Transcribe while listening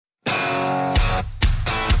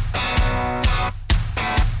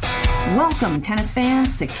Welcome, tennis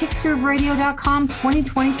fans, to KickServeRadio.com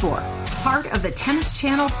 2024, part of the Tennis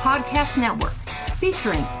Channel Podcast Network,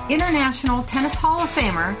 featuring International Tennis Hall of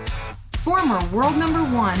Famer, former world number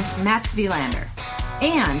one Mats Wilander,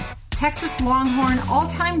 and Texas Longhorn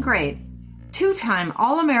all-time great, two-time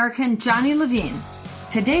All-American Johnny Levine.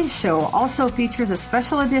 Today's show also features a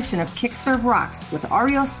special edition of Kickserve Rocks with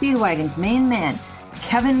REO Speedwagon's main man,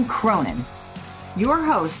 Kevin Cronin. Your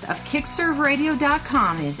host of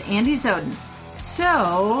KickServeRadio.com is Andy Zoden.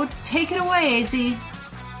 So, take it away, AZ.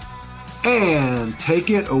 And take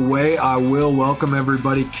it away, I will. Welcome,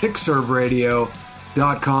 everybody.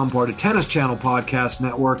 KickServeRadio.com, part of Tennis Channel Podcast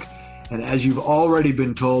Network. And as you've already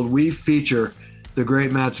been told, we feature the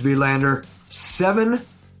great Mats Wilander. 7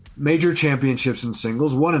 major championships in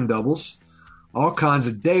singles, 1 in doubles. All kinds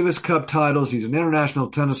of Davis Cup titles. He's an International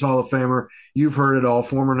Tennis Hall of Famer. You've heard it all.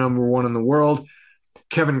 Former number one in the world.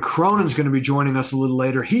 Kevin Cronin's going to be joining us a little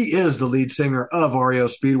later. He is the lead singer of REO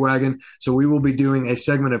Speedwagon. So we will be doing a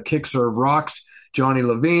segment of Kickserve Rocks. Johnny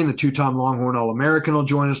Levine, the two-time Longhorn All-American, will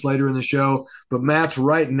join us later in the show. But Matt's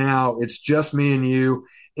right now, it's just me and you.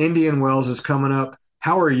 Indian Wells is coming up.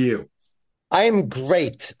 How are you? I am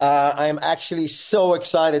great. I'm actually so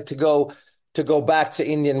excited to go back to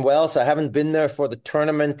Indian Wells. I haven't been there for the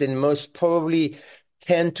tournament in most probably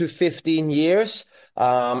 10 to 15 years.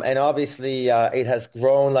 And obviously, it has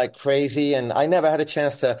grown like crazy. And I never had a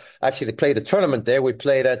chance to actually play the tournament there. We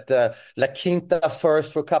played at La Quinta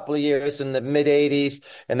first for a couple of years in the mid-'80s,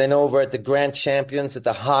 and then over at the Grand Champions at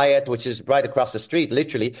the Hyatt, which is right across the street,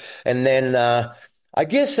 literally. And then I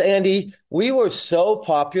guess, Andy, we were so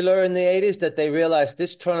popular in the 80s that they realized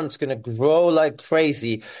this tournament's going to grow like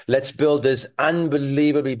crazy. Let's build this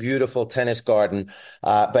unbelievably beautiful tennis garden.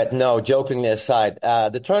 But no, jokingly aside,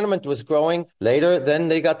 the tournament was growing later. Then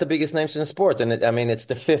they got the biggest names in the sport. And it's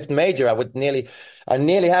the 5th major. I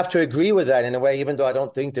nearly have to agree with that in a way, even though I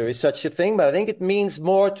don't think there is such a thing. But I think it means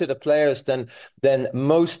more to the players than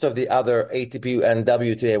most of the other ATP and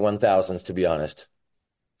WTA 1000s, to be honest.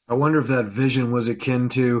 I wonder if that vision was akin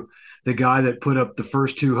to the guy that put up the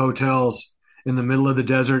first 2 hotels in the middle of the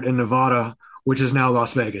desert in Nevada, which is now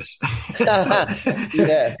Las Vegas.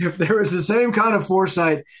 Yeah. If there was the same kind of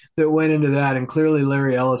foresight that went into that, and clearly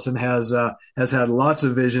Larry Ellison has had lots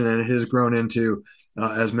of vision, and it has grown into,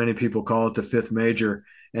 as many people call it, the 5th major.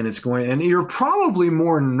 And you're probably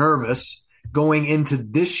more nervous going into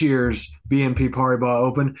this year's BNP Paribas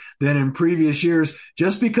Open than in previous years,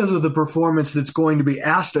 just because of the performance that's going to be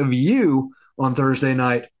asked of you on Thursday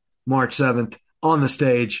night, March 7th, on the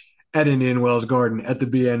stage at Indian Wells Garden at the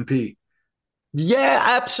BNP. Yeah,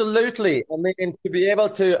 absolutely. I mean, to be able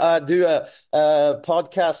to do a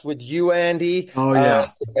podcast with you, Andy,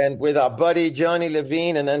 and with our buddy Johnny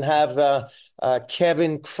Levine, and then have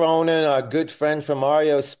Kevin Cronin, our good friend from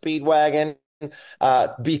REO Speedwagon,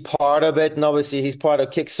 be part of it. And obviously he's part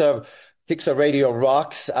of Kickserve Radio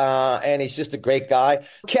Rocks, and he's just a great guy.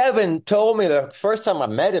 Kevin told me the first time I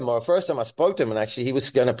met him, or first time I spoke to him, and actually he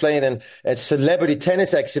was going to play in a celebrity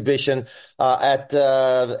tennis exhibition at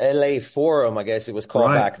LA Forum, I guess it was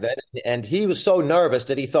called back then. And he was so nervous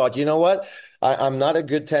that he thought, you know what? I'm not a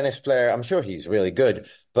good tennis player. I'm sure he's really good,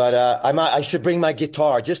 but I should bring my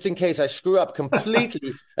guitar just in case I screw up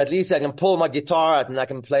completely. At least I can pull my guitar out and I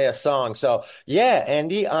can play a song. So yeah,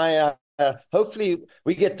 Andy, hopefully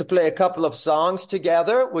we get to play a couple of songs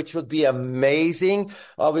together, which would be amazing.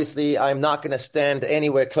 Obviously, I'm not going to stand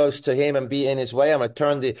anywhere close to him and be in his way. I'm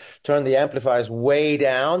going to turn the amplifiers way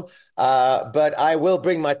down. But I will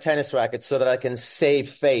bring my tennis racket so that I can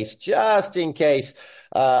save face just in case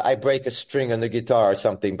I break a string on the guitar or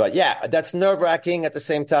something. But yeah, that's nerve-wracking. At the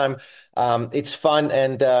same time, it's fun.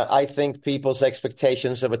 And I think people's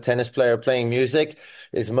expectations of a tennis player playing music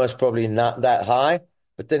is most probably not that high.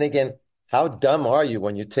 But then again, how dumb are you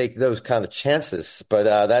when you take those kind of chances?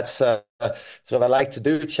 But that's what I like to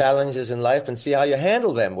do, challenges in life, and see how you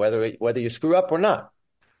handle them, whether you screw up or not.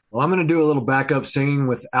 Well, I'm going to do a little backup singing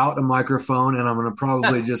without a microphone, and I'm going to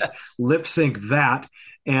probably just lip sync that,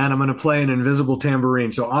 and I'm going to play an invisible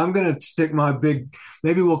tambourine. So I'm going to stick my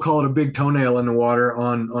maybe we'll call it a big toenail in the water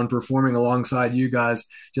on performing alongside you guys,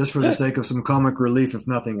 just for the sake of some comic relief, if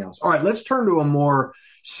nothing else. All right, let's turn to a more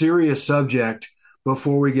serious subject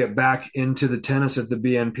before we get back into the tennis at the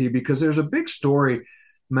BNP, because there's a big story,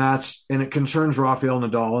 Matt, and it concerns Rafael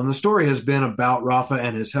Nadal. And the story has been about Rafa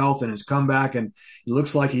and his health and his comeback, and it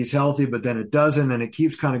looks like he's healthy, but then it doesn't, and it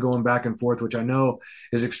keeps kind of going back and forth, which I know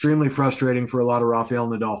is extremely frustrating for a lot of Rafael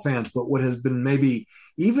Nadal fans. But what has been maybe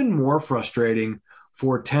even more frustrating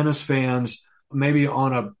for tennis fans, maybe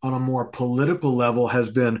on a more political level,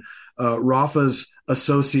 has been Rafa's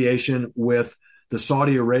association with the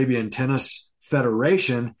Saudi Arabian Tennis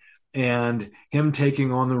Federation and him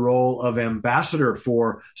taking on the role of ambassador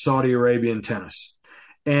for Saudi Arabian tennis.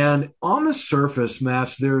 And on the surface,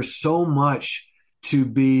 Matt, there's so much to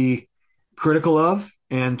be critical of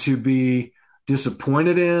and to be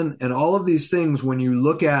disappointed in, and all of these things when you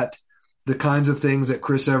look at the kinds of things that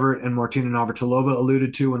Chris Evert and Martina Navratilova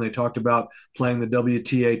alluded to when they talked about playing the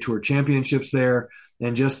WTA Tour Championships there,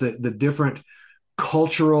 and just the different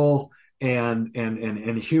cultural and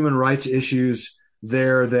human rights issues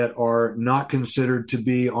there that are not considered to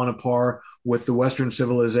be on a par with the Western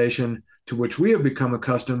civilization to which we have become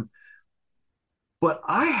accustomed. But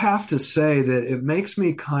I have to say that it makes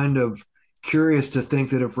me kind of curious to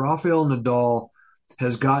think that if Rafael Nadal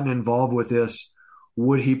has gotten involved with this,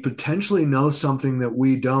 would he potentially know something that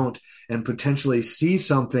we don't, and potentially see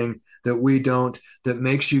something that we don't, that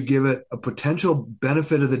makes you give it a potential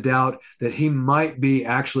benefit of the doubt that he might be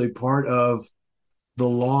actually part of the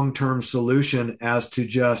long-term solution as to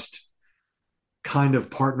just kind of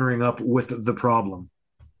partnering up with the problem?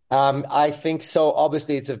 I think so.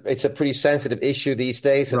 Obviously, it's a pretty sensitive issue these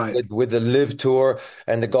days, right, with the Live Tour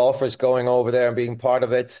and the golfers going over there and being part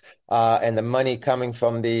of it, and the money coming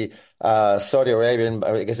from the Saudi Arabian,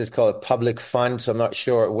 I guess it's called a public fund. So I'm not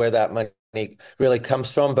sure where that money really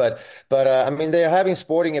comes from, but I mean, they're having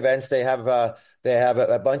sporting events. They have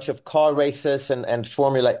a bunch of car races and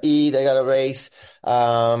Formula E. They got a race.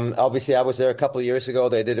 Obviously, I was there a couple of years ago.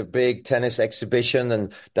 They did a big tennis exhibition,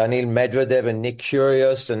 and Daniil Medvedev and Nick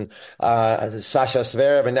Kyrgios and Sasha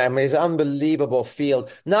Zverev, and I mean, it's an unbelievable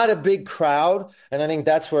field. Not a big crowd, and I think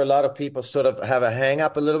that's where a lot of people sort of have a hang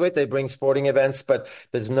up a little bit. They bring sporting events, but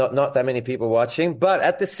there's not that many people watching. But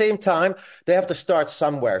at the same time, they have to start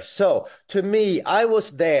somewhere. So to me, I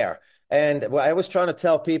was there, and I was trying to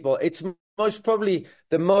tell people it's most probably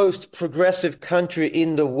the most progressive country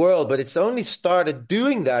in the world, but it's only started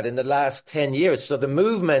doing that in the last 10 years. So the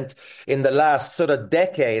movement in the last sort of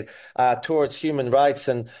decade towards human rights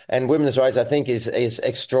and women's rights, I think, is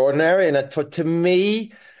extraordinary. And to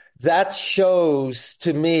me, that shows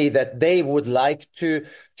to me that they would like to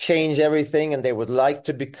change everything, and they would like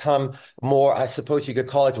to become more, I suppose you could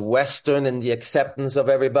call it Western, in the acceptance of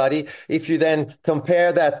everybody. If you then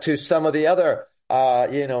compare that to some of the other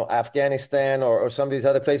Afghanistan or some of these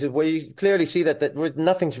other places where you clearly see that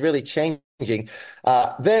nothing's really changing,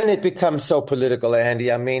 then it becomes so political,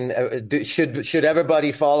 Andy. I mean, should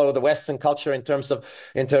everybody follow the Western culture in terms of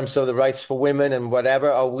the rights for women and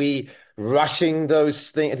whatever? Are we rushing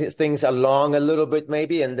those things along a little bit,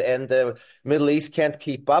 maybe, and the Middle East can't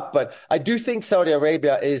keep up? But I do think Saudi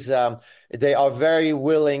Arabia is they are very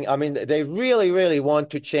willing. I mean, they really, really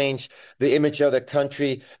want to change the image of the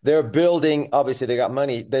country. They're building, obviously they got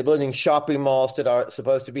money. They're building shopping malls that are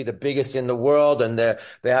supposed to be the biggest in the world. And they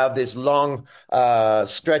have this long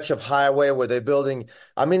stretch of highway where they're building.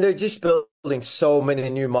 I mean, they're just building so many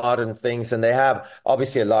new modern things. And they have,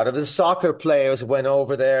 obviously, a lot of the soccer players went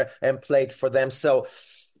over there and played for them. So,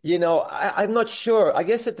 I'm not sure. I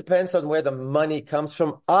guess it depends on where the money comes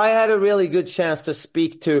from. I had a really good chance to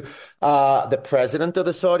speak to the president of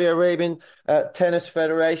the Saudi Arabian Tennis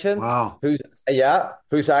Federation. Wow.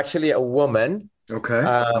 Who's actually a woman. Okay.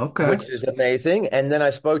 Which is amazing. And then I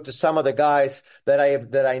spoke to some of the guys that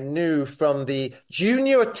I knew from the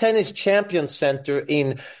Junior Tennis Champion Center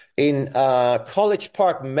in College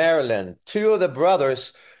Park, Maryland. Two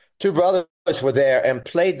brothers were there and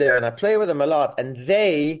played there, and I play with them a lot, and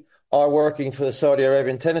they are working for the Saudi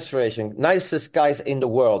Arabian Tennis Federation, nicest guys in the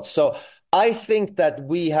world. So I think that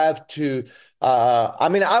we have to,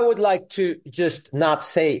 I would like to just not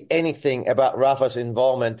say anything about Rafa's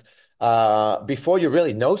involvement before you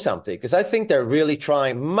really know something, because I think they're really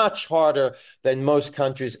trying much harder than most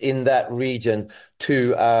countries in that region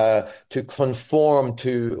to conform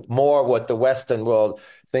to more what the Western world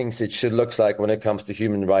thinks it should look like when it comes to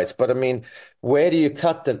human rights. But I mean, where do you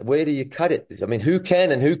cut it? I mean, who can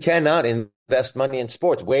and who cannot invest money in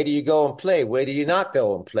sports? Where do you go and play? Where do you not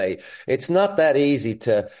go and play? It's not that easy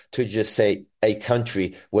to just say a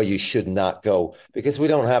country where you should not go, because we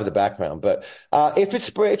don't have the background. But if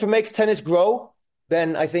it makes tennis grow,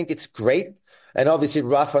 then I think it's great. And obviously,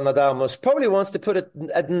 Rafa Nadal most probably wants to put a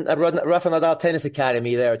Rafa Nadal Tennis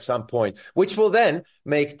Academy there at some point, which will then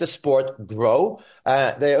make the sport grow.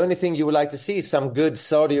 The only thing you would like to see is some good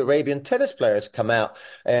Saudi Arabian tennis players come out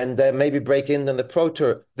and maybe break in on the Pro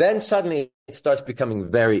Tour. Then suddenly it starts becoming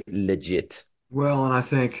very legit. Well, and I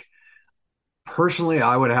think personally,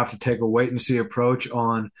 I would have to take a wait and see approach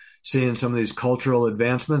on seeing some of these cultural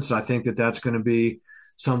advancements. I think that that's going to be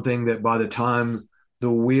something that by the time the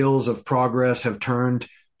wheels of progress have turned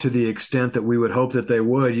to the extent that we would hope that they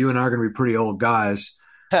would. You and I are going to be pretty old guys.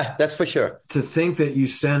 That's for sure. To think that you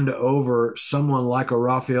send over someone like a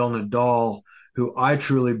Rafael Nadal, who I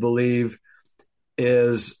truly believe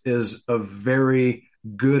is a very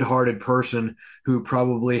good-hearted person who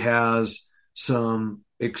probably has some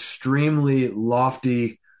extremely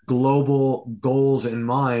lofty global goals in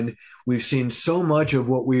mind. We've seen so much of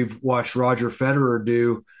what we've watched Roger Federer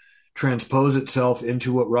do transpose itself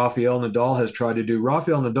into what Rafael Nadal has tried to do.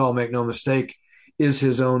 Rafael Nadal, make no mistake, is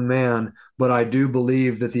his own man, but I do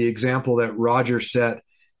believe that the example that Roger set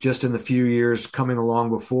just in the few years coming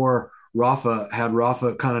along before Rafa had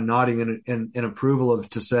Rafa kind of nodding in approval of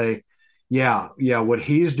to say, yeah, what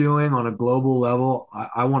he's doing on a global level,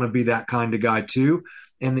 I want to be that kind of guy too.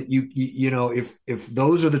 And that you know, if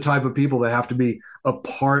those are the type of people that have to be a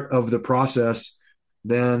part of the process,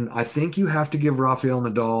 then I think you have to give Rafael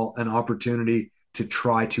Nadal an opportunity to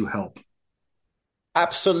try to help.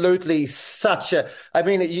 Absolutely, I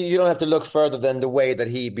mean, you don't have to look further than the way that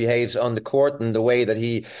he behaves on the court and the way that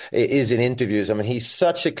he is in interviews. I mean, he's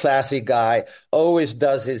such a classy guy, always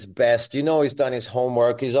does his best. You know, he's done his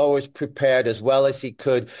homework. He's always prepared as well as he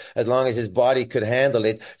could, as long as his body could handle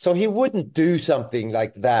it. So he wouldn't do something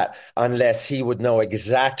like that unless he would know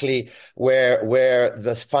exactly where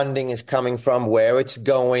the funding is coming from, where it's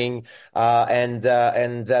going, and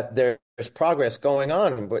that there's progress going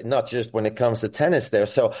on, but not just when it comes to tennis there.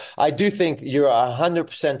 So I do think you're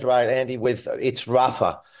 100% right, Andy, with it's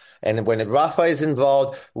Rafa. And when Rafa is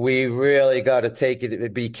involved, we really got to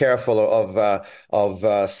be careful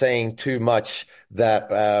of saying too much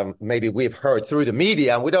that maybe we've heard through the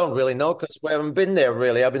media, and we don't really know because we haven't been there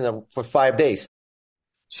really. I've been there for 5 days.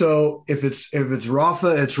 So if it's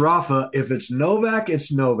Rafa, it's Rafa. If it's Novak,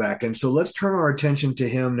 it's Novak. And so let's turn our attention to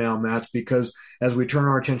him now, Mats, because as we turn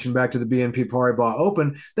our attention back to the BNP Paribas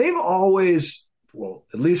Open, they've always, well,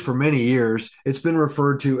 at least for many years, it's been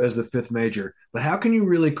referred to as the fifth major. But how can you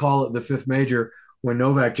really call it the fifth major when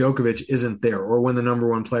Novak Djokovic isn't there, or when the number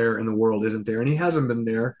one player in the world isn't there? And he hasn't been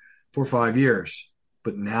there for 5 years,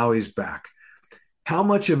 but now he's back. How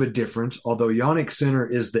much of a difference, although Jannik Sinner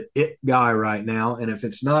is the it guy right now, and if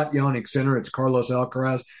it's not Jannik Sinner, it's Carlos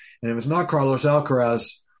Alcaraz, and if it's not Carlos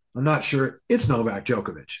Alcaraz, I'm not sure it's Novak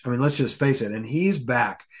Djokovic. I mean, let's just face it, and he's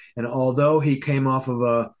back. And although he came off of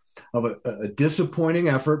a disappointing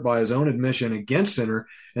effort by his own admission against Sinner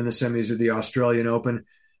in the semis of the Australian Open,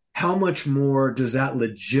 how much more does that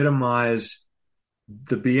legitimize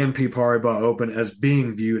the BNP Paribas Open as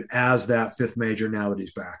being viewed as that fifth major now that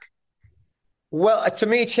he's back? Well, to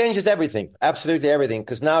me, it changes everything, absolutely everything,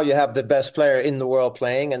 because now you have the best player in the world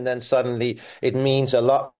playing, and then suddenly it means a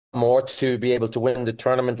lot more to be able to win the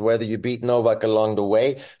tournament, whether you beat Novak along the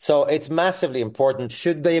way. So it's massively important.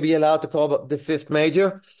 Should they be allowed to call up the fifth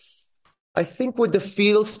major? I think with the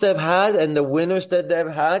fields they've had and the winners that they've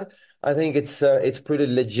had, I think it's pretty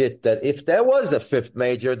legit that if there was a fifth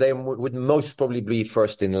major, they would most probably be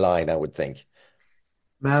first in line, I would think.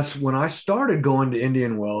 Mats, when I started going to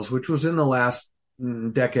Indian Wells, which was in the last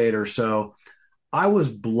decade or so, I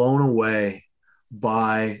was blown away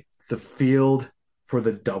by the field for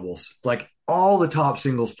the doubles. Like all the top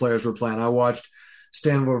singles players were playing. I watched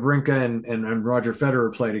Stan Wawrinka and Roger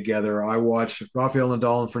Federer play together. I watched Rafael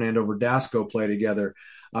Nadal and Fernando Verdasco play together.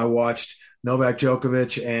 I watched Novak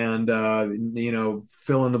Djokovic and,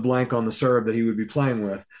 fill in the blank on the serve that he would be playing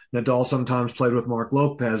with. Nadal sometimes played with Mark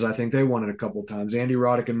Lopez. I think they won it a couple of times. Andy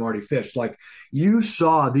Roddick and Marty Fish. Like you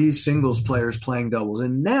saw these singles players playing doubles.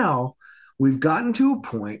 And now we've gotten to a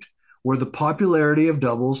point where the popularity of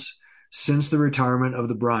doubles since the retirement of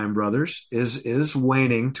the Bryan brothers is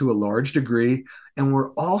waning to a large degree. And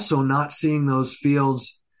we're also not seeing those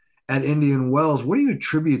fields at Indian Wells. What do you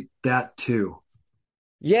attribute that to?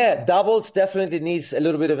 Yeah, doubles definitely needs a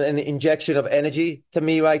little bit of an injection of energy to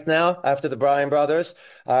me right now after the Bryan brothers.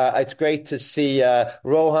 It's great to see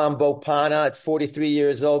Rohan Bopanna at 43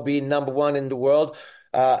 years old being number one in the world.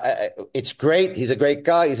 It's great. He's a great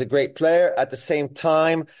guy. He's a great player. At the same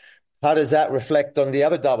time, how does that reflect on the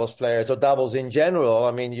other doubles players or doubles in general?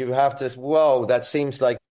 I mean, you have this, whoa, that seems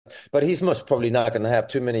like, but he's most probably not going to have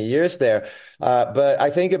too many years there. But I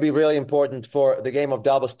think it'd be really important for the game of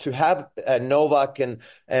doubles to have Novak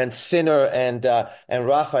and Sinner and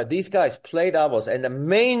Rafa. These guys play doubles. And the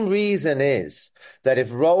main reason is that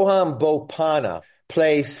if Rohan Bopanna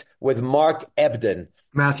plays with Matthew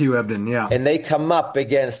Ebden, yeah, and they come up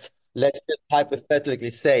against, let's just hypothetically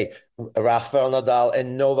say, Rafael Nadal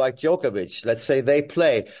and Novak Djokovic. Let's say they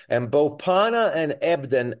play, and Bopanna and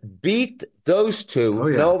Ebden beat those two,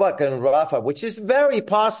 Novak and Rafa, which is very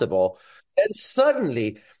possible. And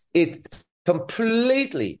suddenly it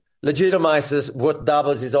completely legitimizes what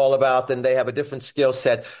doubles is all about, and they have a different skill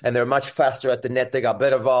set, and they're much faster at the net. They got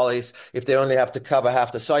better volleys if they only have to cover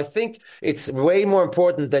half the. So I think it's way more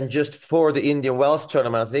important than just for the Indian Wells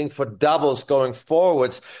tournament. I think for doubles going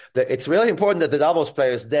forwards, that it's really important that the doubles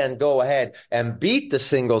players then go ahead and beat the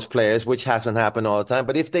singles players, which hasn't happened all the time.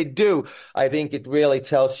 But if they do, I think it really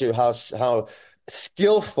tells you how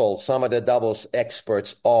skillful some of the doubles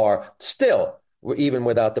experts are still, even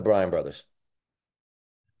without the Bryan brothers.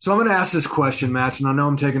 So I'm going to ask this question, Matt, and I know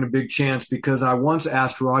I'm taking a big chance because I once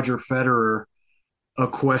asked Roger Federer a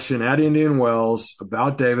question at Indian Wells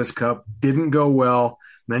about Davis Cup. Didn't go well.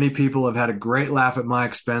 Many people have had a great laugh at my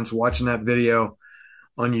expense watching that video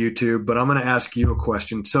on YouTube, but I'm going to ask you a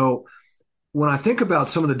question. So when I think about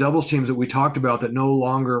some of the doubles teams that we talked about that no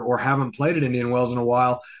longer or haven't played at Indian Wells in a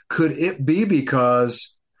while, could it be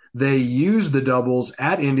because they use the doubles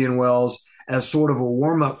at Indian Wells as sort of a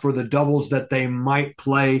warm-up for the doubles that they might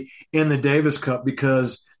play in the Davis Cup,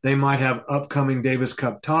 because they might have upcoming Davis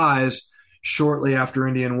Cup ties shortly after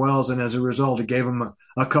Indian Wells, and as a result, it gave them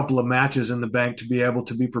a couple of matches in the bank to be able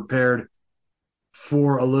to be prepared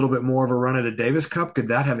for a little bit more of a run at a Davis Cup? Could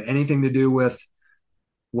that have anything to do with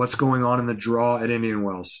what's going on in the draw at Indian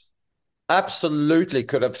Wells? Absolutely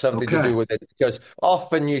could have something to do with it, because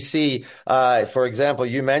often you see, for example,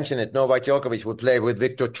 you mentioned it, Novak Djokovic would play with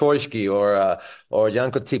Viktor Troicki or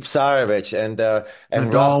Janko Tipsarevic and Nadal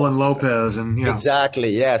Rafa. and Lopez and yeah.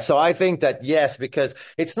 Exactly, yeah. So I think that yes, because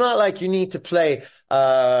it's not like you need to play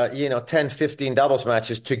 10, 15 doubles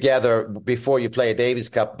matches together before you play a Davis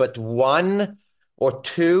Cup, but one or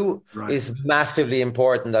two is massively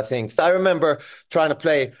important, I think. I remember trying to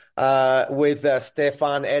play with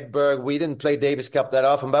Stefan Edberg. We didn't play Davis Cup that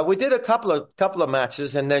often, but we did a couple of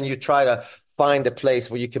matches, and then you try to find a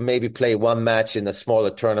place where you can maybe play one match in a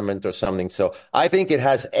smaller tournament or something. So I think it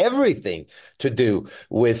has everything to do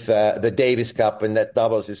with the Davis Cup, and that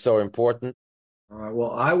doubles is so important. All right.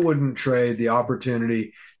 Well, I wouldn't trade the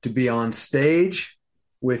opportunity to be on stage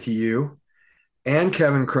with you and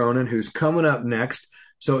Kevin Cronin, who's coming up next.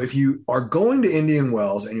 So if you are going to Indian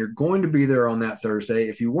Wells and you're going to be there on that Thursday,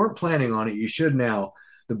 if you weren't planning on it, you should now.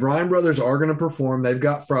 The Bryan brothers are going to perform. They've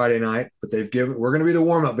got Friday night, but we're going to be the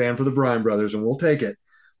warm-up band for the Bryan brothers, and we'll take it.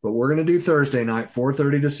 But we're going to do Thursday night,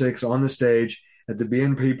 4:30 to 6 on the stage at the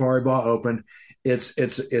BNP Paribas Open.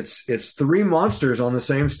 It's three monsters on the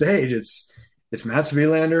same stage. It's Mats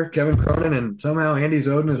Wilander, Kevin Cronin, and somehow Andy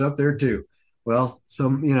Zoden is up there too. Well,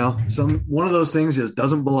 one of those things just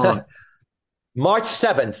doesn't belong. March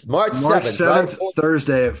 7th. March 7th, right?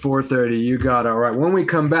 Thursday at 4:30. You got it. All right. When we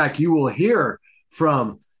come back, you will hear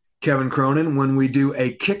from Kevin Cronin when we do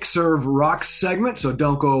a Kick Serve Rocks segment. So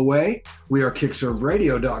don't go away. We are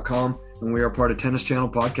kickserveradio.com, and we are part of Tennis Channel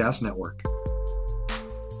Podcast Network.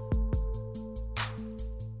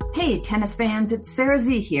 Hey, tennis fans, it's Sarah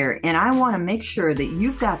Z here, and I want to make sure that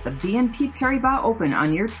you've got the BNP Paribas Open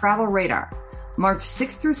on your travel radar. March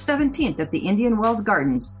 6th through 17th at the Indian Wells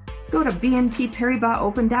Gardens. Go to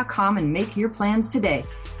bnpparibasopen.com and make your plans today.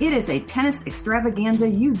 It is a tennis extravaganza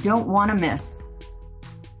you don't want to miss.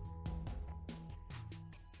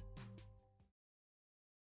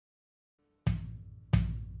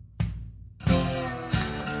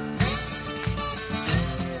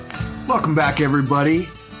 Welcome back, everybody.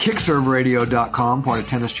 Kickserveradio.com, part of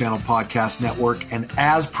Tennis Channel Podcast Network. And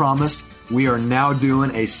as promised, we are now doing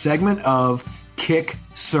a segment of Kick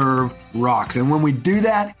Serve Rocks. And when we do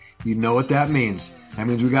that, you know what that means. That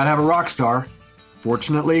means we got to have a rock star.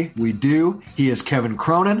 Fortunately, we do. He is Kevin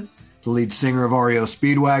Cronin, the lead singer of REO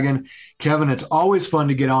Speedwagon. Kevin, it's always fun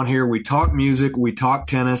to get on here. We talk music, we talk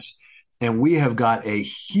tennis, and we have got a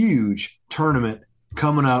huge tournament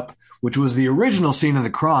coming up, which was the original scene of the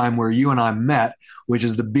crime where you and I met, which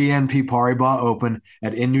is the BNP Paribas Open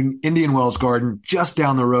at Indian Wells Garden, just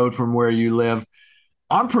down the road from where you live.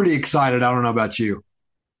 I'm pretty excited. I don't know about you.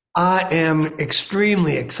 I am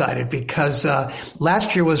extremely excited because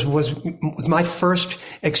last year was my first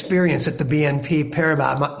experience at the BNP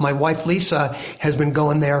Paribas. My wife Lisa has been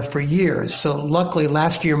going there for years. So luckily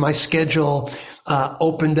last year my schedule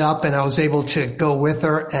opened up and I was able to go with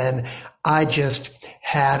her, and I just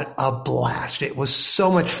had a blast. It was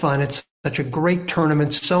so much fun. It's such a great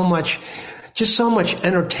tournament, so much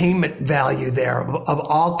entertainment value there of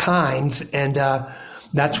all kinds. And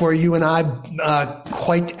that's where you and I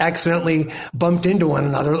quite accidentally bumped into one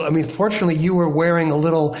another. I mean, fortunately, you were wearing a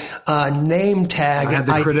little name tag. I had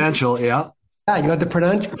the credential, yeah. Yeah, you had the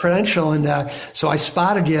credential, and so I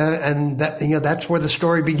spotted you, and that's where the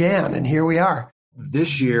story began, and here we are.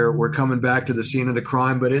 This year, we're coming back to the scene of the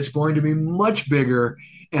crime, but it's going to be much bigger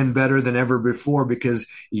and better than ever before, because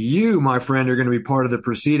you, my friend, are going to be part of the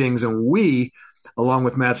proceedings, and we, along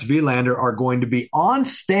with Mats Wilander, are going to be on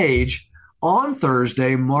stage on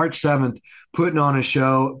Thursday, March 7th, putting on a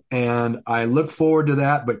show, and I look forward to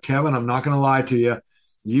that. But Kevin, I'm not going to lie to you.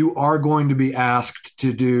 You are going to be asked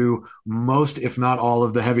to do most, if not all,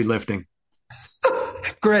 of the heavy lifting.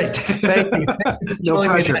 Great. Thank you. No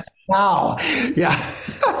pressure. Wow. Yeah.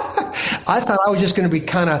 I thought I was just going to be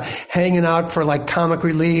kind of hanging out for like comic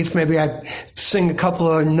relief. Maybe I'd sing a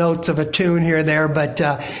couple of notes of a tune here or there, but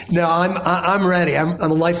no, I'm ready. I'm a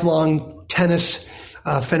lifelong tennis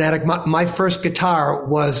fanatic. My first guitar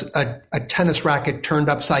was a tennis racket turned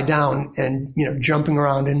upside down and, jumping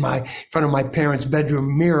around in front of my parents'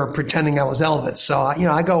 bedroom mirror, pretending I was Elvis. So,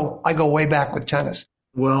 I go way back with tennis.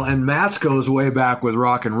 Well, and Matt's goes way back with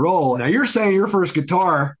rock and roll. Now, you're saying your first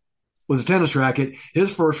guitar was a tennis racket.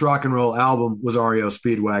 His first rock and roll album was REO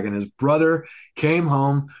Speedwagon. His brother came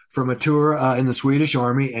home from a tour in the Swedish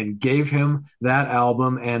Army and gave him that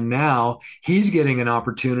album. And now he's getting an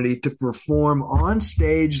opportunity to perform on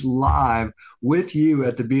stage live with you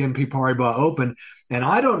at the BNP Paribas Open. And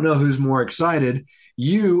I don't know who's more excited,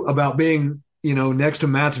 you about being, next to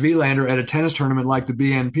Mats Wilander at a tennis tournament like the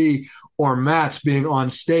BNP, or Mats being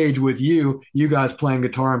on stage with you guys playing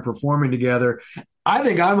guitar and performing together. I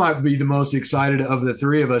think I might be the most excited of the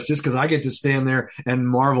three of us, just because I get to stand there and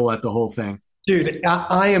marvel at the whole thing. Dude,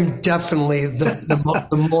 I am definitely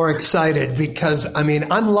the more excited, because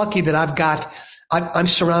I'm lucky that I'm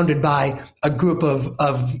surrounded by a group of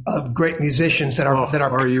great musicians that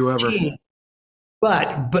are you ever?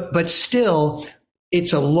 But still,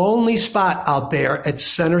 it's a lonely spot out there at the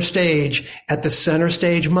center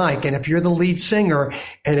stage mic. And if you're the lead singer,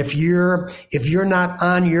 and if you're not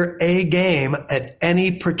on your A game at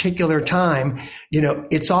any particular time,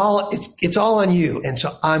 it's all on you. And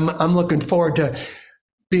so I'm looking forward to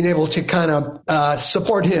being able to kind of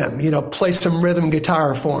support him, play some rhythm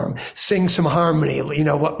guitar for him, sing some harmony,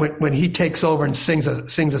 when he takes over and sings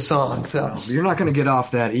a song. So you're not going to get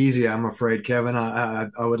off that easy, I'm afraid, Kevin. I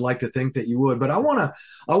would like to think that you would, but I want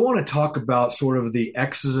to talk about sort of the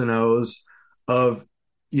X's and O's of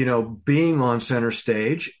being on center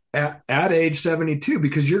stage at age 72,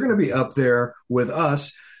 because you're going to be up there with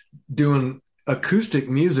us doing acoustic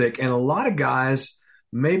music, and a lot of guys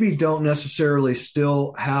maybe don't necessarily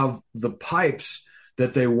still have the pipes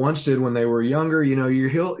that they once did when they were younger. You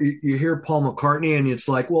hear Paul McCartney and it's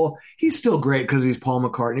like, well, he's still great because he's Paul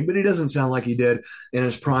McCartney, but he doesn't sound like he did in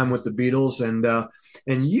his prime with the Beatles.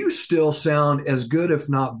 And you still sound as good, if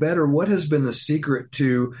not better. What has been the secret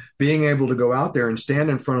to being able to go out there and stand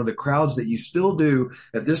in front of the crowds that you still do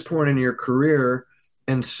at this point in your career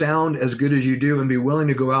and sound as good as you do, and be willing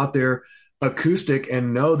to go out there acoustic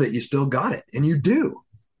and know that you still got it? And you do.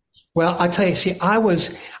 Well, I tell you, see, I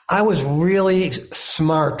was really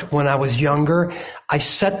smart when I was younger. I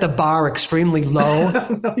set the bar extremely low.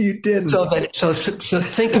 No, you didn't. So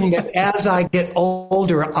thinking that as I get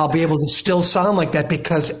older, I'll be able to still sound like that,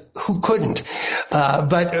 because who couldn't?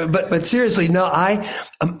 But seriously, no,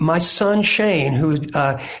 my son Shane, who is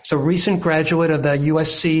a recent graduate of the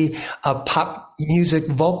USC pop music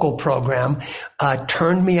vocal program,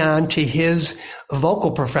 turned me on to his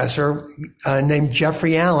vocal professor named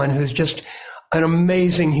Jeffrey Allen, who's just an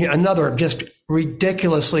amazing, another just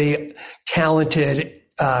ridiculously talented,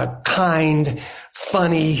 kind,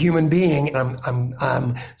 funny human being. And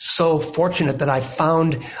I'm so fortunate that I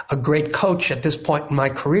found a great coach at this point in my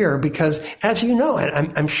career, because, as you know,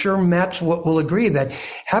 and I'm sure Matt will agree, that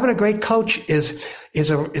having a great coach is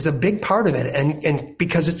a big part of it. And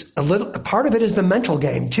because it's a part of it is the mental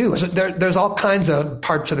game too. So there's all kinds of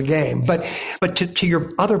parts of the game. But to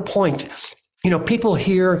your other point, people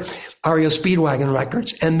hear REO Speedwagon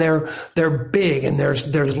records and they're big and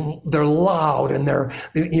they're loud and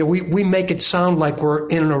we make it sound like we're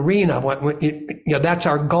in an arena. That's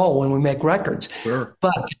our goal when we make records. Sure.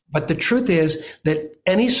 But the truth is that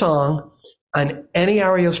any song on any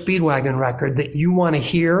REO Speedwagon record that you want to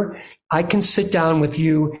hear, I can sit down with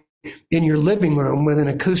you in your living room with an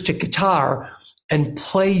acoustic guitar and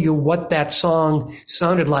play you what that song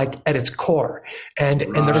sounded like at its core. And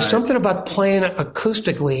there's something about playing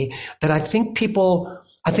acoustically that I think people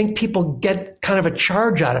get kind of a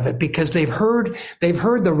charge out of it, because they've heard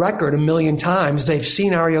the record a million times. They've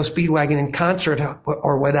seen REO Speedwagon in concert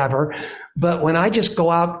or whatever. But when I just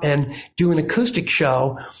go out and do an acoustic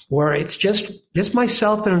show where it's just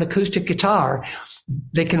myself and an acoustic guitar,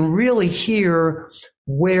 they can really hear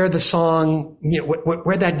where the song,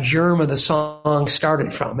 where that germ of the song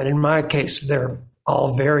started from. And in my case, they're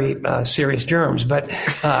all very serious germs, but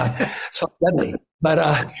so deadly. But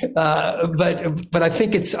I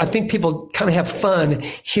think people kind of have fun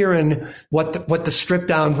hearing what the stripped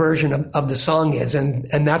down version of the song is.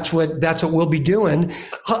 And that's what we'll be doing.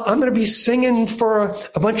 I'm going to be singing for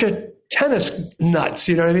a bunch of tennis nuts.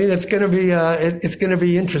 You know what I mean? It's going to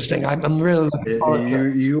be interesting. I'm really looking forward to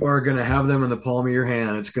it. You are going to have them in the palm of your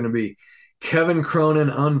hand. It's going to be Kevin Cronin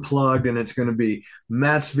Unplugged, and it's going to be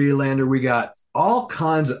Mats Wilander. We got all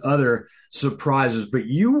kinds of other surprises, but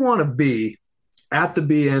you want to be at the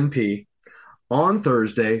BNP on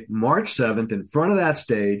Thursday, March 7th, in front of that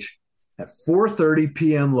stage at 4:30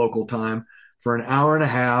 p.m. local time for an hour and a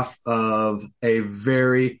half of a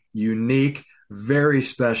very unique, very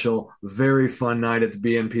special, very fun night at the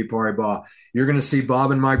BNP Paribas. You're going to see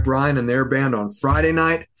Bob and Mike Bryan and their band on Friday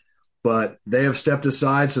night, but they have stepped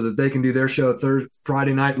aside so that they can do their show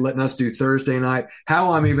Friday night, letting us do Thursday night.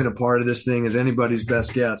 How I'm even a part of this thing is anybody's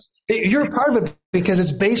best guess. You're a part of it because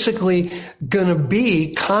it's basically going to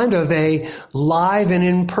be kind of a live and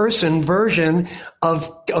in-person version of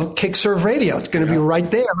Kick-Serve Radio. It's going to be right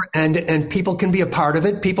there, and people can be a part of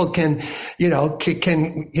it. People can,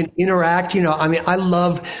 can interact. I mean, I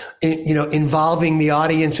love, involving the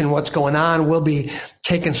audience in what's going on. We'll be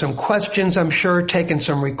taking some questions, I'm sure, taking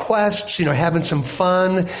some requests, having some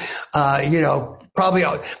fun, Probably,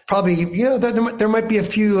 there might be a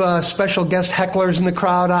few special guest hecklers in the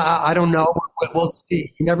crowd. I don't know, but we'll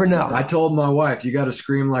see. You never know. I told my wife, you got to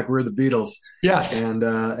scream like we're the Beatles. Yes,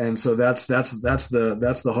 and so that's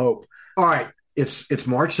the hope. All right, it's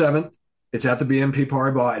March 7th. It's at the BNP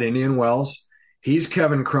Paribas at Indian Wells. He's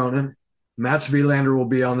Kevin Cronin. Mats Wilander will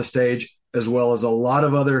be on the stage, as well as a lot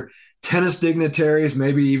of other tennis dignitaries,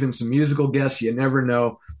 maybe even some musical guests. You never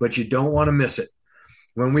know, but you don't want to miss it.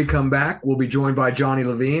 When we come back, we'll be joined by Johnny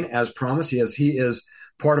Levine, as promised. He is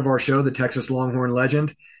part of our show, the Texas Longhorn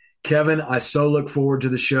legend. Kevin, I so look forward to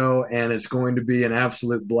the show, and it's going to be an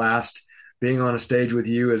absolute blast. Being on a stage with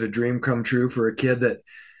you is a dream come true for a kid that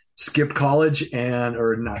skipped college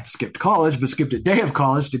or not skipped college, but skipped a day of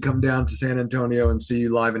college to come down to San Antonio and see you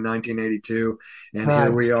live in 1982. And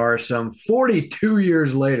Here we are some 42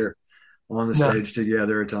 years later on the stage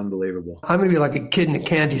together. It's unbelievable. I'm going to be like a kid in a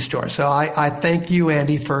candy store. So I thank you,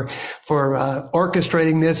 Andy, for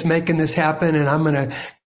orchestrating this, making this happen. And I'm going to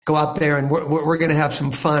go out there and we're going to have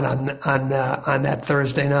some fun on that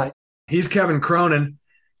Thursday night. He's Kevin Cronin.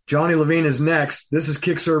 Johnny Levine is next. This is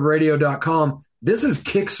KickServeRadio.com. This is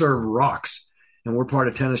Kick-Serve Rocks. And we're part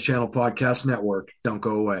of Tennis Channel Podcast Network. Don't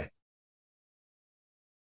go away.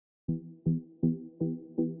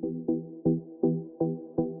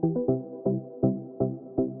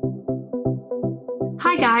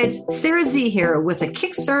 Hi guys, Sarah Z here with a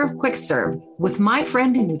Kick-Serve Quick Serve with my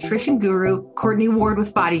friend and nutrition guru, Courtney Ward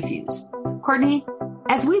with Body Fuse. Courtney,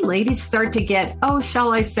 as we ladies start to get,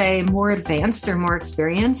 shall I say, more advanced or more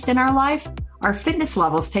experienced in our life, our fitness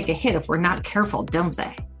levels take a hit if we're not careful, don't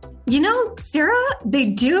they? Sarah, they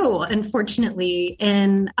do, unfortunately.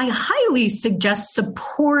 And I highly suggest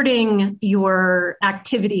supporting your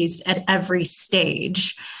activities at every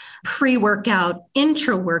stage. Pre-workout,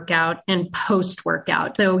 intra-workout, and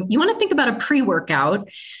post-workout. So you want to think about a pre-workout.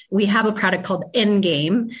 We have a product called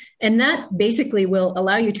Endgame, and that basically will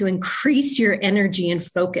allow you to increase your energy and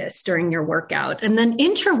focus during your workout. And then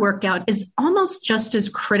intra-workout is almost just as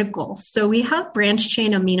critical. So we have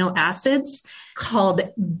branched-chain amino acids called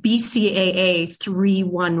BCAA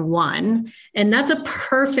 311. And that's a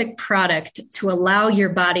perfect product to allow your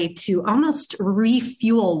body to almost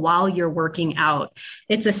refuel while you're working out.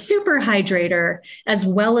 It's a super hydrator as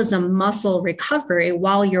well as a muscle recovery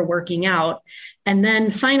while you're working out. And then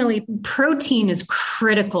finally, protein is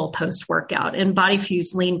critical post-workout, and Body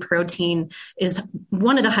Fuse lean protein is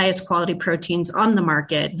one of the highest quality proteins on the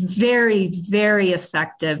market. Very, very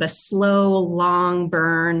effective, a slow, long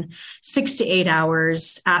burn, 6 to 8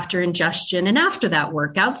 hours after ingestion and after that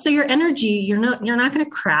workout. So your energy, you're not going to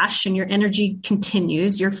crash, and your energy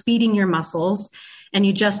continues. You're feeding your muscles, and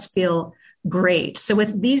you just feel great. So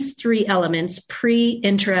with these three elements, pre,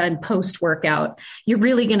 intra, and post-workout, you're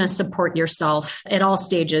really going to support yourself at all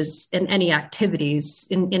stages in any activities,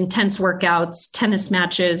 in intense workouts, tennis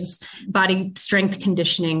matches, body strength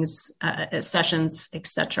conditionings, sessions,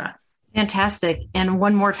 etc. Fantastic. And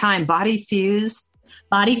one more time, Body Fuse.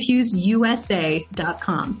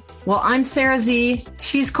 BodyFuseUSA.com. Well, I'm Sarah Z.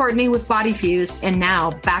 She's Courtney with Body Fuse. And now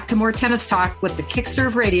back to more tennis talk with the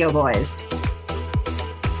Kick-Serve Radio Boys.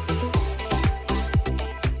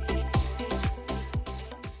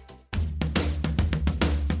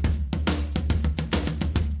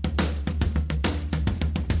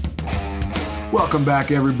 Welcome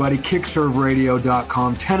back, everybody.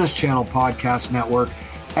 KickServeRadio.com, Tennis Channel Podcast Network.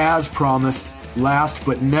 As promised, last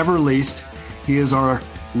but never least, he is our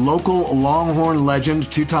local Longhorn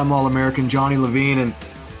legend, two-time All-American Johnny Levine. And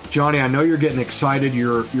Johnny, I know you're getting excited.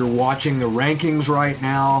 You're watching the rankings right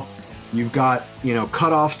now. You've got,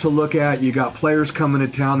 cutoffs to look at. You got players coming to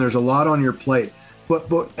town. There's a lot on your plate. But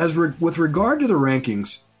with regard to the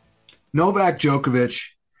rankings, Novak Djokovic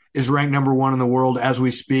is ranked number 1 in the world as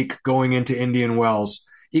we speak, going into Indian Wells.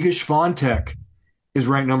 Iga Swiatek is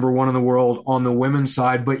ranked number 1 in the world on the women's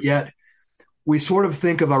side, but yet we sort of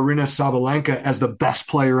think of Aryna Sabalenka as the best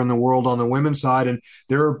player in the world on the women's side, and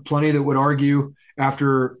there are plenty that would argue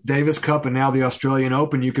after Davis Cup and now the Australian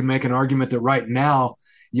Open, you can make an argument that right now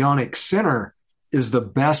Jannik Sinner is the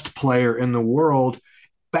best player in the world.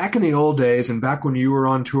 Back in the old days and back when you were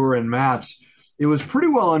on tour and Matt's, it was pretty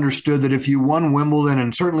well understood that if you won Wimbledon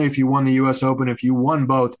and certainly if you won the U.S. Open, if you won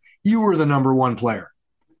both, you were the number 1 player.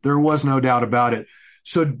 There was no doubt about it.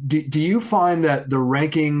 So do you find that the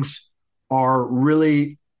rankings are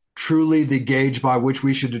really, truly the gauge by which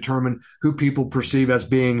we should determine who people perceive as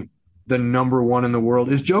being the number 1 in the world?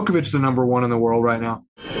 Is Djokovic the number 1 in the world right now?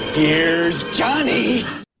 Here's Johnny.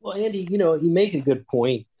 Well, Andy, you make a good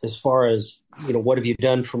point as far as, what have you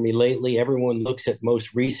done for me lately? Everyone looks at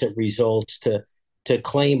most recent results to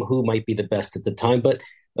claim who might be the best at the time. But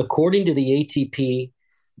according to the ATP,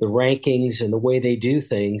 the rankings and the way they do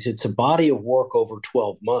things, it's a body of work over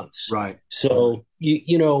 12 months. Right. So,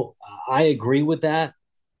 I agree with that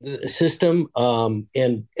system.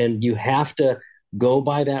 And you have to go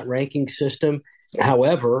by that ranking system.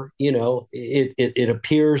 However, it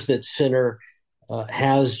appears that Sinner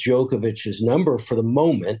has Djokovic's number for the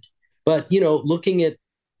moment. But, looking at,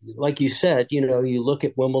 like you said, you look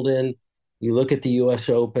at Wimbledon, you look at the U.S.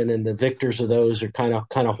 Open, and the victors of those are kind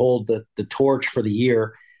of hold the torch for the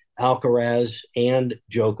year. Alcaraz and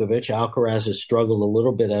Djokovic. Alcaraz has struggled a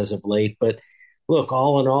little bit as of late, but look,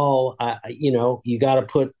 all in all, you got to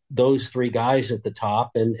put those 3 guys at the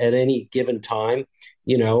top, and at any given time,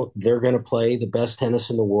 they're going to play the best tennis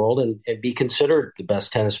in the world and be considered the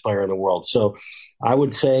best tennis player in the world. So I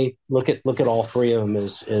would say, look at all 3 of them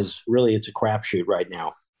as really, it's a crapshoot right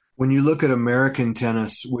now. When you look at American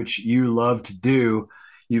tennis, which you love to do,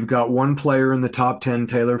 you've got 1 player in the top 10,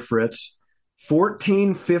 Taylor Fritz,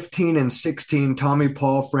 14, 15, and 16, Tommy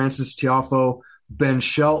Paul, Francis Tiafoe, Ben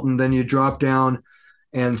Shelton. Then you drop down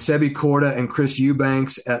and Sebi Korda and Chris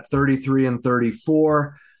Eubanks at 33 and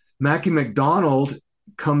 34. Mackie McDonald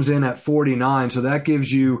comes in at 49. So that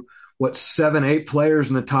gives you, 7, 8 players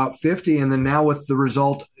in the top 50. And then now with the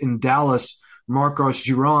result in Dallas, Marcos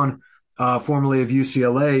Giron, formerly of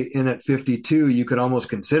UCLA, in at 52, you could almost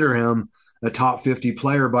consider him a top 50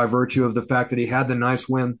 player by virtue of the fact that he had the nice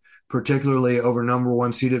win, particularly over number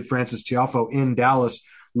 1 seeded Francis Tiafoe in Dallas,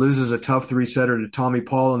 loses a tough 3-setter to Tommy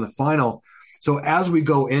Paul in the final. So as we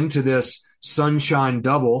go into this sunshine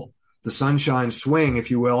double, the sunshine swing, if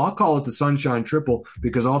you will, I'll call it the sunshine triple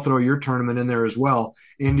because I'll throw your tournament in there as well.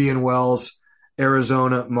 Indian Wells,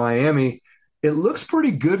 Arizona, Miami. It looks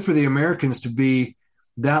pretty good for the Americans to be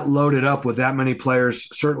that loaded up with that many players,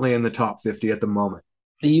 certainly in the top 50 at the moment.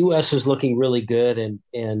 The U.S. is looking really good.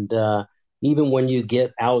 And even when you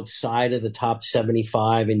get outside of the top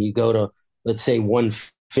 75 and you go to, let's say,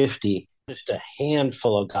 150, just a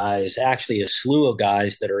handful of guys, actually a slew of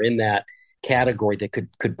guys that are in that category that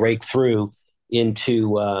could break through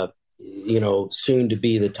into, soon to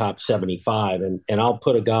be the top 75. And I'll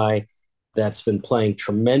put a guy that's been playing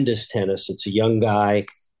tremendous tennis. It's a young guy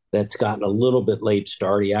that's gotten a little bit late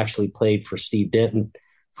start. He actually played for Steve Denton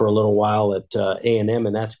for a little while at A&M,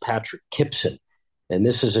 and that's Patrick Kipson. And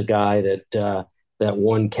this is a guy that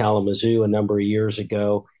won Kalamazoo a number of years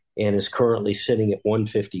ago and is currently sitting at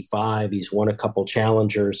 155. He's won a couple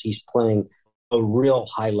challengers. He's playing a real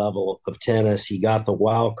high level of tennis. He got the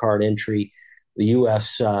wild card entry, the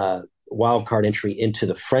U.S. Wild card entry into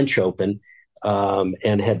the French Open,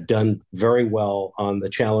 and had done very well on the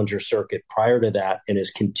challenger circuit prior to that and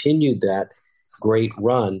has continued that great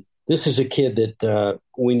run. This is a kid that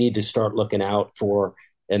we need to start looking out for,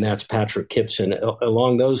 and that's Patrick Kipson.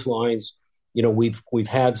 Along those lines, we've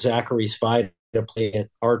had Zachary Spida play at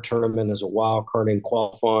our tournament as a wild card in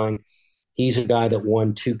qualifying. He's a guy that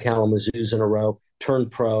won 2 Kalamazoos in a row,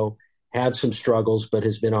 turned pro, had some struggles, but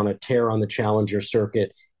has been on a tear on the challenger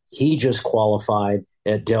circuit. He just qualified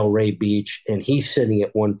at Delray Beach, and he's sitting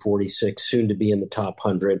at 146, soon to be in the top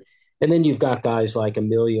 100. And then you've got guys like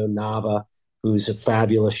Emilio Nava, who's a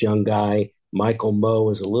fabulous young guy. Michael Moe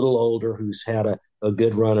is a little older, who's had a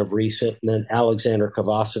good run of recent. And then Alexander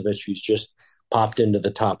Kovacevic, who's just popped into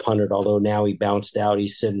the top 100, although now he bounced out.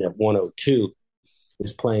 He's sitting at 102.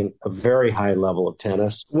 is playing a very high level of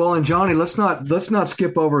tennis. Well, and Johnny, let's not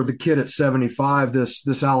skip over the kid at 75,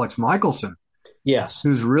 this Alex Michelson. Yes.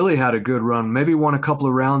 Who's really had a good run, maybe won a couple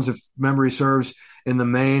of rounds, if memory serves, in the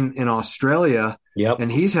main in Australia. Yep.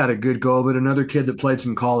 And he's had a good go, but another kid that played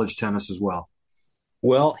some college tennis as well.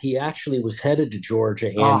 Well, he actually was headed to Georgia,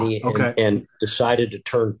 Andy, and decided to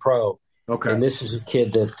turn pro. Okay. And this is a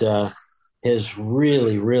kid that has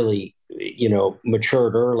really, really,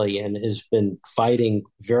 matured early and has been fighting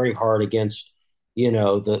very hard against,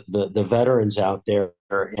 the veterans out there.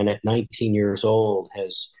 And at 19 years old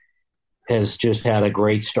has just had a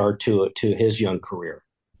great start to his young career.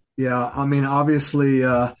 Yeah, I mean, obviously,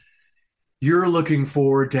 you're looking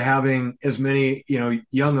forward to having as many,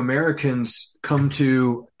 young Americans come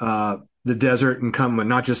to the desert and come,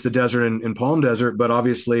 not just the desert in Palm Desert, but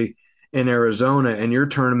obviously in Arizona. And your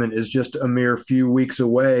tournament is just a mere few weeks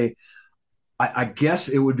away. I guess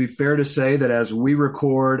it would be fair to say that as we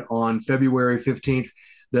record on February 15th,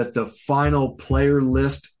 that the final player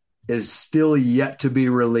list is still yet to be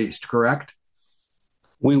released, correct?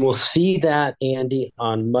 We will see that, Andy,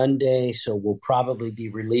 on Monday. So we'll probably be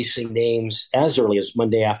releasing names as early as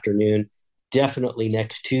Monday afternoon. Definitely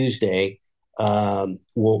next Tuesday,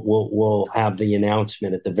 we'll have the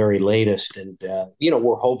announcement at the very latest. And,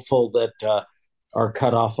 we're hopeful that our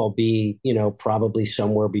cutoff will be, probably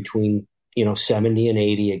somewhere between, 70 and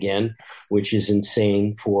 80 again, which is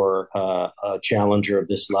insane for a challenger of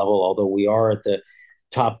this level, although we are at the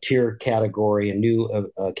top tier category, a new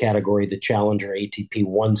category, the Challenger ATP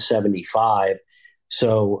 175.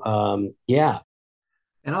 So, yeah.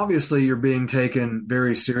 And obviously you're being taken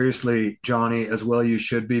very seriously, Johnny, as well you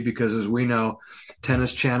should be, because as we know,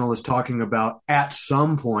 Tennis Channel is talking about at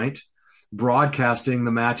some point broadcasting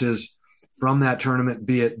the matches from that tournament,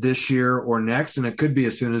 be it this year or next. And it could be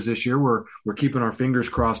as soon as this year. We're keeping our fingers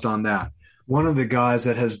crossed on that. One of the guys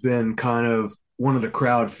that has been kind of one of the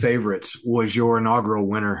crowd favorites was your inaugural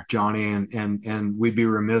winner, Johnny, and we'd be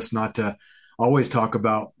remiss not to always talk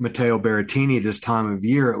about Matteo Berrettini this time of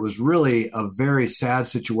year. It was really a very sad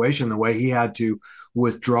situation, the way he had to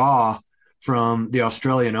withdraw from the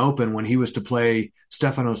Australian Open when he was to play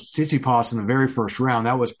Stefanos Tsitsipas in the very first round.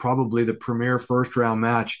 That was probably the premier first round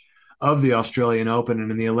match of the Australian Open, and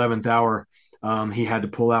in the 11th hour, he had to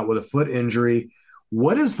pull out with a foot injury.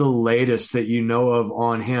 What is the latest that you know of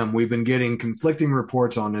on him? We've been getting conflicting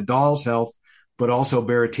reports on Nadal's health, but also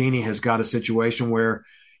Berrettini has got a situation where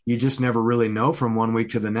you just never really know from one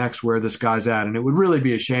week to the next where this guy's at. And it would really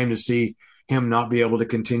be a shame to see him not be able to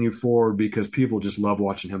continue forward because people just love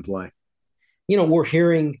watching him play. We're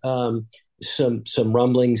hearing some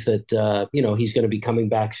rumblings that, he's going to be coming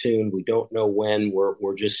back soon. We don't know when.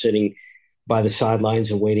 We're just sitting by the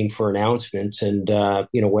sidelines and waiting for announcements, and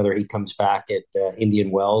whether he comes back at Indian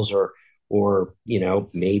Wells or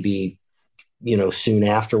maybe soon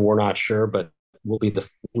after, we're not sure, but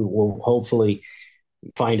we'll hopefully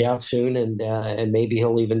find out soon, and maybe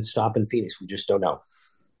he'll even stop in Phoenix. We just don't know.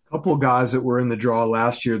 A couple of guys that were in the draw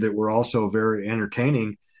last year that were also very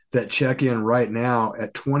entertaining that check in right now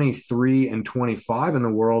at 23 and 25 in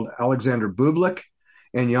the world: Alexander Bublik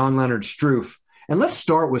and Jan-Lennard Struff. And let's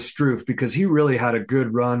start with Struff because he really had a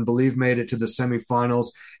good run. Believe made it to the semifinals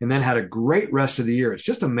and then had a great rest of the year. It's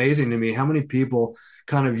just amazing to me how many people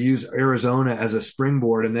kind of use Arizona as a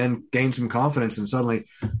springboard and then gain some confidence and suddenly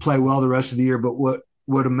play well the rest of the year. But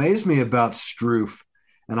what amazed me about Struff,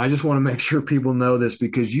 and I just want to make sure people know this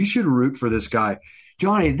because you should root for this guy.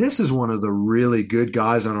 Johnny, this is one of the really good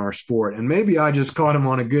guys on our sport. And maybe I just caught him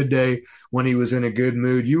on a good day when he was in a good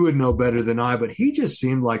mood. You would know better than I, but he just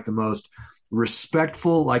seemed like the most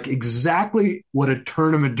respectful, like exactly what a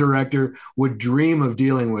tournament director would dream of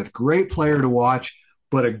dealing with. Great player to watch,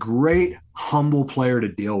 but a great, humble player to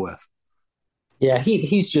deal with. Yeah,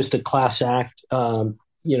 he's just a class act,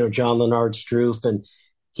 Jan-Lennard Struff, and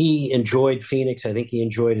he enjoyed Phoenix. I think he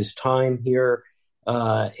enjoyed his time here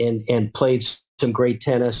and played some great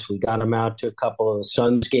tennis. We got him out to a couple of the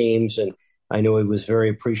Suns games, and I know he was very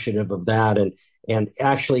appreciative of that. And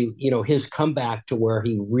actually, his comeback to where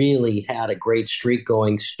he really had a great streak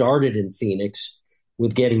going started in Phoenix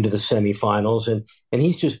with getting to the semifinals. And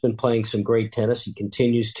he's just been playing some great tennis. He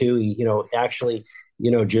continues to. He, actually,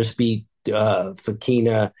 just beat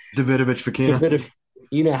Davidovic Fokina.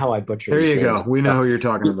 You know how I butcher. There you names. Go. We know who you're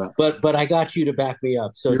talking about. But I got you to back me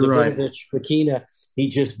up. So Davidovic Fokina, he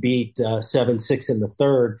just beat 7-6 in the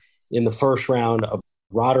third in the first round of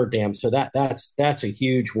Rotterdam. So that's a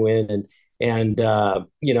huge win. And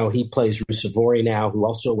he plays Ruusuvuori now, who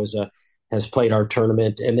also has played our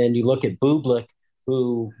tournament. And then you look at Bublik,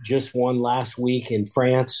 who just won last week in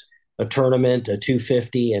France a tournament, a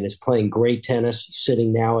 250, and is playing great tennis,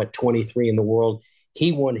 sitting now at 23 in the world.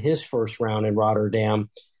 He won his first round in Rotterdam,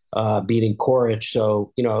 beating Koric.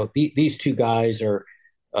 So, these two guys are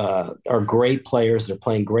great players. They're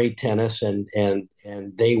playing great tennis, and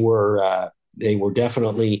they were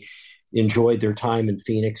definitely enjoyed their time in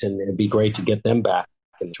Phoenix, and it'd be great to get them back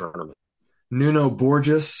in the tournament. Nuno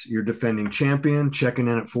Borges, your defending champion, checking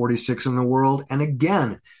in at 46 in the world. And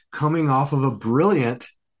again, coming off of a brilliant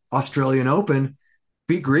Australian Open,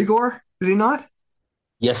 beat Grigor, did he not?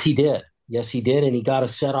 Yes, he did. And he got a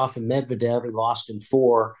set off of Medvedev. He lost in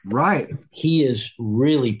 4. Right. He is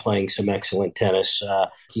really playing some excellent tennis.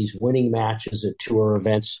 He's winning matches at tour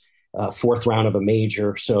events, 4th round of a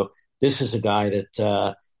major. So this is a guy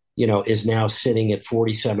that, is now sitting at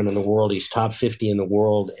 47 in the world. He's top 50 in the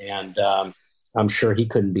world. And I'm sure he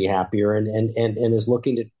couldn't be happier and is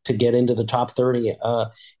looking to get into the top 30.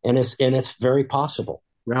 And it's very possible.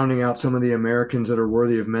 Rounding out some of the Americans that are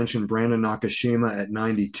worthy of mention, Brandon Nakashima at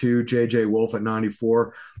 92, J.J. Wolf at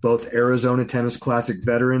 94, both Arizona Tennis Classic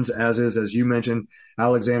veterans, as you mentioned,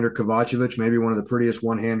 Alexander Kovacevic, maybe one of the prettiest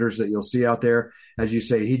one-handers that you'll see out there. As you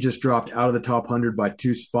say, he just dropped out of the top 100 by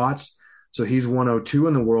 2 spots, so he's 102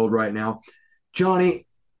 in the world right now. Johnny,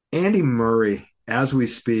 Andy Murray, as we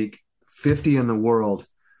speak, 50 in the world.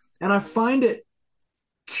 And I find it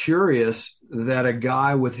curious that a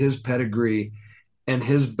guy with his pedigree and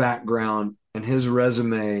his background and his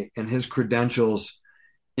resume and his credentials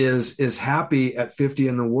is happy at 50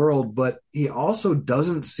 in the world, but he also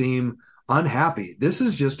doesn't seem unhappy. This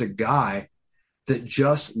is just a guy that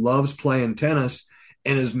just loves playing tennis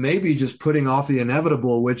and is maybe just putting off the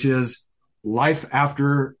inevitable, which is life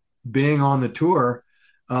after being on the tour.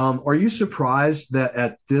 Are you surprised that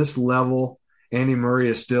at this level, Andy Murray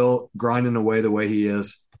is still grinding away the way he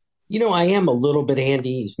is? I am a little bit,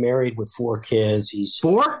 Andy. He's married with 4 kids. He's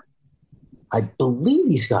 4? I believe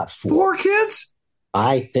he's got 4. 4 kids?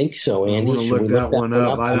 I think so, Andy. I want to look that one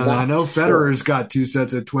up. I know Federer's got 2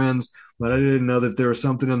 sets of twins, but I didn't know that there was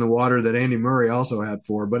something in the water that Andy Murray also had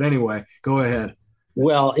 4. But anyway, go ahead.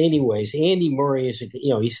 Well, anyways, Andy Murray is,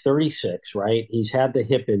 he's 36, right? He's had the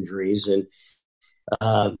hip injuries. And,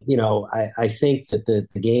 I think that the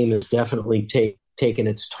game has definitely taken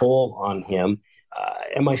its toll on him.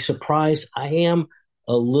 Am I surprised? I am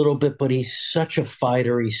a little bit, but he's such a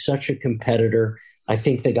fighter. He's such a competitor. I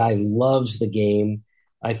think the guy loves the game.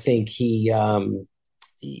 I think he,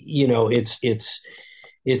 it's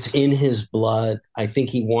in his blood. I think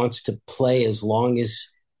he wants to play as long as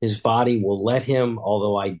his body will let him,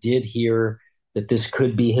 although I did hear that this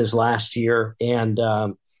could be his last year. And,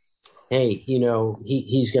 hey,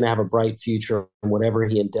 he's going to have a bright future in whatever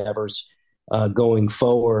he endeavors going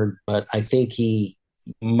forward. But I think he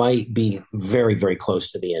might be very, very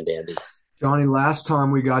close to the end, Andy. Johnny, last time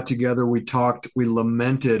we got together, we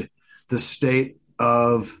lamented the state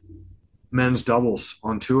of men's doubles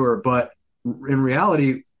on tour. But in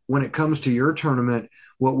reality, when it comes to your tournament,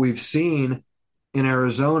 what we've seen in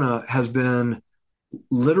Arizona has been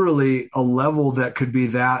literally a level that could be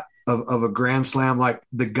that of a Grand Slam. Like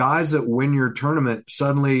the guys that win your tournament,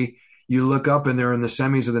 suddenly you look up and they're in the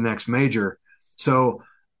semis of the next major. So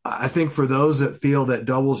I think for those that feel that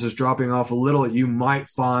doubles is dropping off a little, you might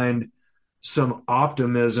find some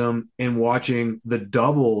optimism in watching the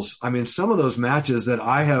doubles. I mean, some of those matches that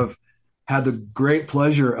I have had the great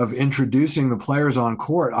pleasure of introducing the players on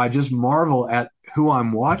court, I just marvel at who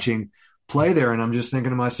I'm watching play there. And I'm just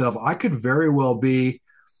thinking to myself, I could very well be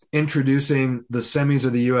introducing the semis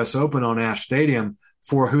of the U.S. Open on Ash Stadium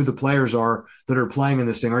for who the players are that are playing in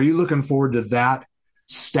this thing. Are you looking forward to that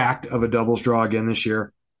stacked of a doubles draw again this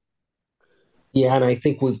year? Yeah, and I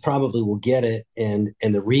think we probably will get it. And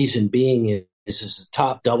the reason being is the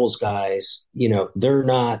top doubles guys,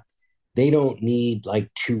 they don't need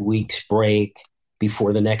like 2 weeks break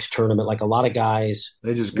before the next tournament. Like a lot of guys,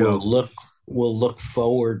 they just go will look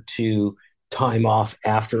forward to time off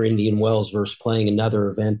after Indian Wells versus playing another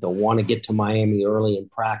event. They'll want to get to Miami early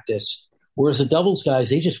and practice. Whereas the doubles guys,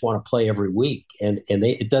 they just want to play every week. And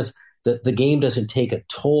the game doesn't take a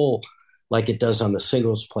toll like it does on the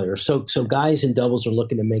singles player. So guys in doubles are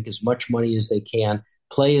looking to make as much money as they can,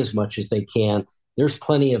 play as much as they can. There's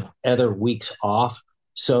plenty of other weeks off.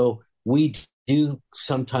 So we do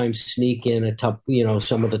sometimes sneak in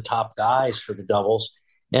some of the top guys for the doubles.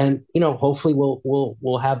 And, hopefully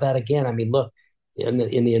we'll have that again. I mean, look, in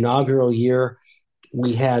the inaugural year,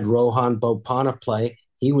 we had Rohan Bopanna play.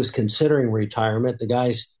 He was considering retirement. The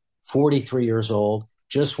guy's 43 years old,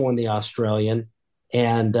 just won the Australian.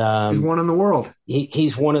 And he's one in the world.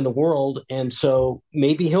 He's one in the world, and so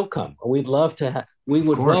maybe he'll come. We'd love to. We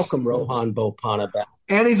would welcome Rohan Bopanna back.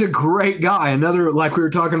 And he's a great guy. Another, like we were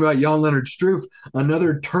talking about, Jan-Lennard Struff,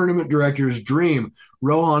 another tournament director's dream.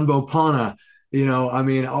 Rohan Bopanna,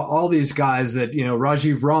 all these guys that,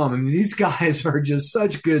 Rajiv Ram. I mean, these guys are just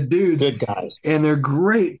such good dudes. Good guys. And they're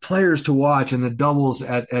great players to watch. And the doubles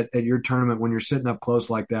at your tournament when you're sitting up close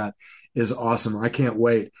like that is awesome. I can't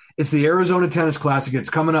wait. It's the Arizona Tennis Classic. It's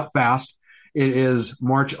coming up fast. It is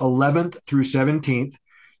March 11th through 17th.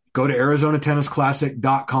 Go to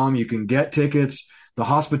ArizonaTennisClassic.com. You can get tickets. The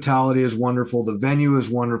hospitality is wonderful. The venue is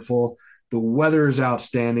wonderful. The weather is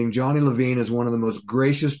outstanding. Johnny Levine is one of the most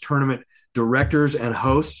gracious tournament directors and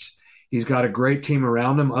hosts. He's got a great team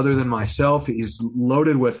around him other than myself. He's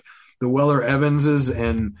loaded with the Weller Evanses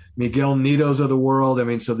and Miguel Nitos of the world. I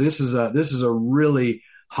mean, so this is a really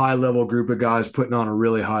high-level group of guys putting on a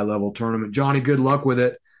really high-level tournament. Johnny, good luck with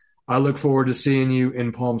it. I look forward to seeing you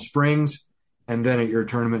in Palm Springs and then at your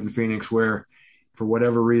tournament in Phoenix, where for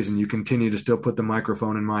whatever reason you continue to still put the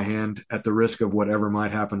microphone in my hand at the risk of whatever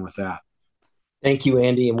might happen with that. Thank you,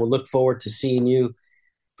 Andy, and we'll look forward to seeing you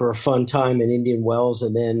for a fun time in Indian Wells,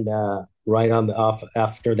 and then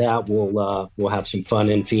after that we'll have some fun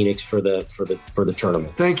in Phoenix for the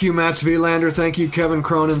tournament. Thank you, Mats Wilander. Thank you, Kevin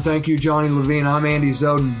Cronin. Thank you, Johnny Levine. I'm Andy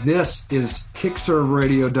Zoden. This is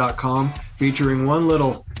KickServeRadio.com, featuring one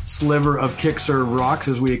little sliver of Kickserve rocks,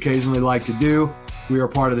 as we occasionally like to do. We are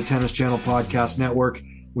part of the Tennis Channel Podcast Network.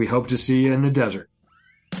 We hope to see you in the desert.